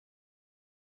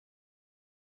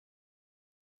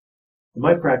In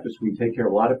my practice, we take care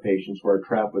of a lot of patients who are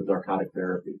trapped with narcotic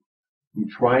therapy. We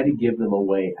try to give them a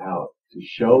way out, to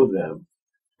show them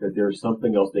that there is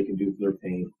something else they can do for their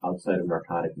pain outside of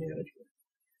narcotic management.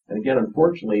 And again,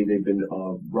 unfortunately, they've been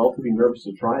relatively nervous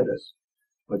to try this,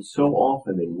 but so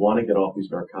often they want to get off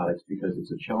these narcotics because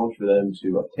it's a challenge for them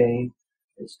to obtain.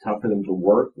 It's tough for them to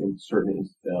work in certain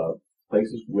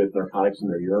places with narcotics in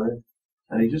their urine,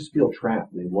 and they just feel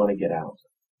trapped and they want to get out.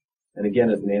 And again,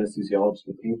 as an anesthesiologist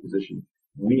and pain physician,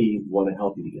 we want to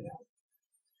help you to get out.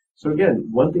 So again,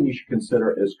 one thing you should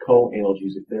consider is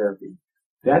co-analgesic therapy.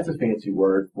 That's a fancy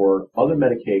word for other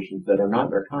medications that are not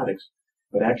narcotics,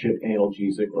 but actually have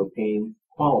analgesic or pain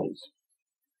qualities.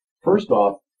 First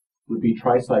off would be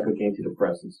tricyclic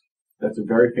antidepressants. That's a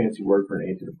very fancy word for an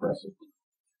antidepressant.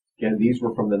 Again, these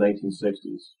were from the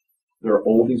 1960s. They're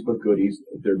oldies but goodies.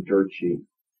 They're dirt cheap.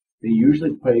 They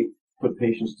usually put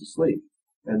patients to sleep.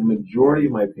 And the majority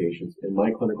of my patients in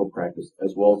my clinical practice,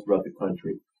 as well as throughout the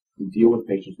country, who deal with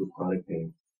patients with chronic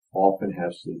pain, often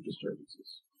have sleep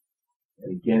disturbances.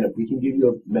 And again, if we can give you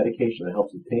a medication that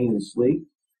helps with pain and sleep,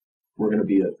 we're going to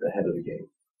be ahead of the game.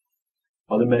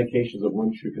 Other medications that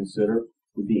one should consider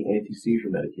would be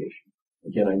anti-seizure medication.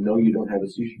 Again, I know you don't have a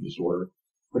seizure disorder,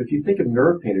 but if you think of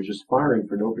nerve pain as just firing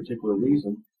for no particular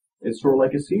reason, it's sort of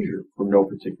like a seizure for no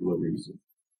particular reason.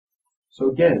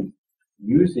 So again,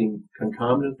 using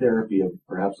concomitant therapy of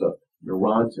perhaps a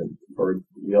Neurontin, or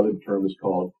the other term is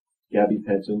called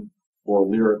gabapentin, or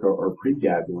Lyrica, or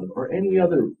pregabalin, or any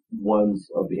other ones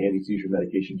of the anti-seizure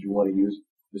medications you want to use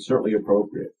is certainly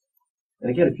appropriate. And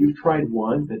again, if you've tried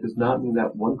one, that does not mean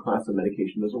that one class of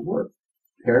medication doesn't work.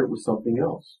 Pair it with something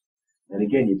else. And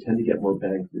again, you tend to get more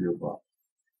bang for your buck.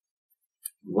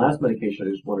 The last medication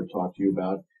I just want to talk to you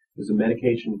about is a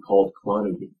medication called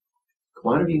clonidine.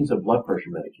 Clonidine is a blood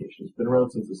pressure medication. It's been around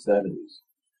since the 70s.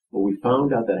 But we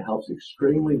found out that it helps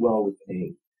extremely well with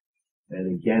pain.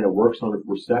 And again, it works on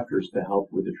receptors to help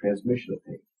with the transmission of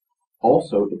pain.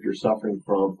 Also, if you're suffering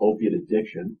from opiate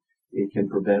addiction, it can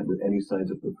prevent with any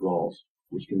signs of withdrawals,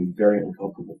 which can be very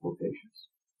uncomfortable for patients.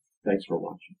 Thanks for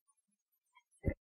watching.